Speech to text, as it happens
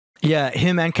Yeah,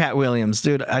 him and Cat Williams.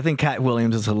 Dude, I think Cat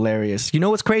Williams is hilarious. You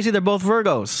know what's crazy? They're both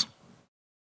Virgos.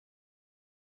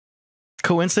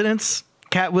 Coincidence?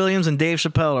 Cat Williams and Dave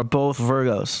Chappelle are both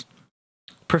Virgos.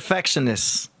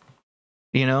 Perfectionists.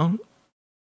 You know?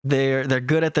 They're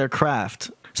good at their craft.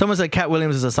 Someone said Cat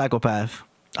Williams is a psychopath.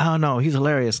 I don't know. He's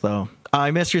hilarious, though. I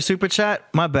missed your super chat?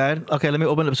 My bad. Okay, let me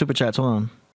open up super chats. Hold on.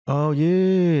 Oh,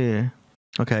 yeah.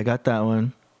 Okay, I got that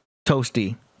one.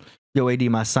 Toasty. Yo, AD,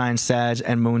 my sign Sag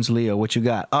and Moon's Leo. What you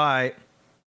got? All right.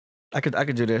 I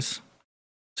could do this.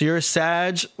 So you're a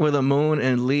Sag with a Moon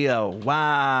and Leo.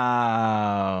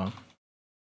 Wow.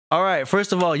 All right.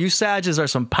 First of all, you Sages are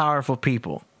some powerful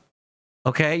people.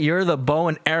 Okay? You're the bow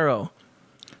and arrow.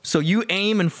 So you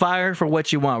aim and fire for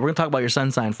what you want. We're gonna talk about your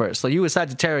sun sign first. So you a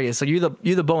Sagittarius. So you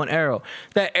the bow and arrow.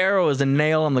 That arrow is the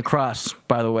nail on the cross,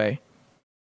 by the way.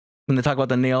 When they talk about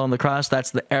the nail on the cross,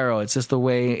 that's the arrow. It's just the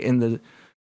way in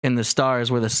the stars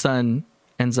where the sun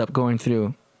ends up going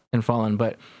through and falling,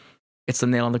 but it's the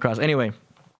nail on the cross. Anyway,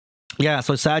 yeah.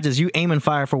 So Sagittarius, you aim and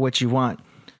fire for what you want.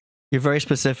 You're very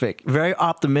specific, very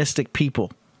optimistic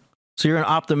people. So you're an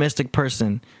optimistic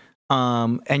person.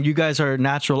 And you guys are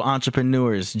natural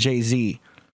entrepreneurs, Jay-Z.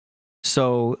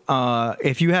 So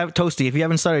if you have Toasty, if you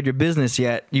haven't started your business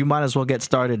yet, you might as well get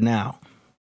started now.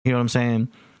 You know what I'm saying?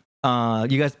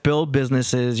 You guys build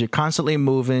businesses. You're constantly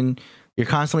moving. You're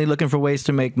constantly looking for ways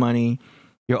to make money.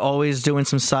 You're always doing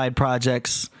some side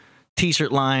projects,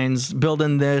 t-shirt lines,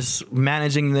 building this,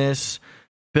 managing this,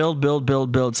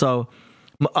 build. So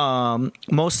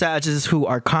most Sages who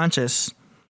are conscious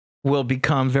will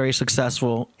become very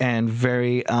successful and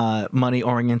very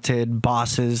money-oriented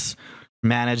bosses,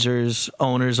 managers,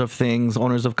 owners of things,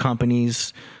 owners of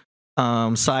companies,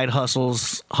 side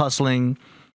hustling.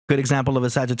 Good example of a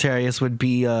Sagittarius would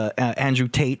be Andrew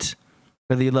Tate.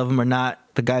 Whether you love him or not,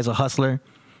 the guy's a hustler.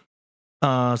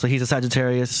 So he's a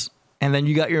Sagittarius. And then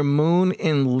you got your Moon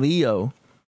in Leo.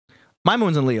 My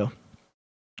Moon's in Leo.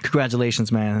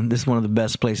 Congratulations, man. This is one of the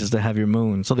best places to have your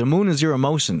Moon. So the Moon is your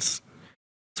emotions.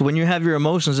 So when you have your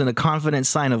emotions in a confident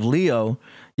sign of Leo,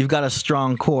 you've got a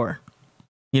strong core.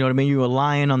 You know what I mean? You're a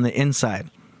lion on the inside.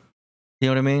 You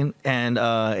know what I mean? And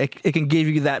it can give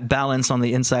you that balance on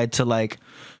the inside to like,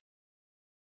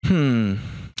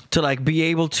 be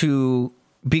able to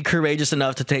be courageous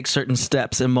enough to take certain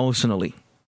steps emotionally.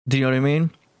 Do you know what I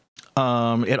mean?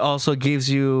 It also gives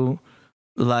you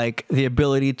like the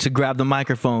ability to grab the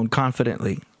microphone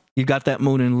confidently. You got that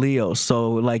Moon in Leo,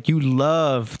 so like you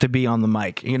love to be on the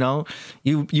mic. You know,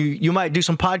 you might do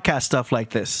some podcast stuff like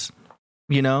this.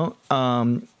 You know,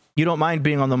 you don't mind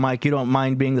being on the mic. You don't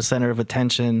mind being the center of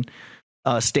attention.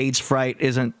 Stage fright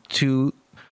isn't too.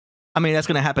 I mean, that's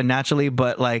gonna happen naturally,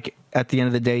 but like at the end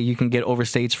of the day, you can get over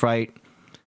stage fright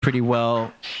pretty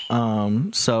well.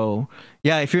 So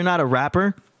yeah, if you're not a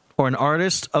rapper or an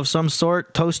artist of some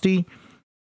sort, Toasty,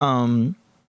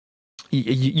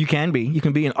 you can be. You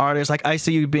can be an artist. Like I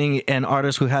see you being an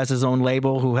artist who has his own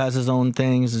label, who has his own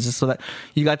things. It's just so that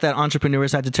you got that entrepreneur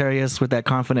Sagittarius with that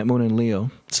confident Moon in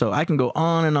Leo. So I can go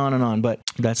on and on and on, but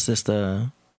that's just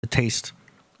a taste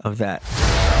of that.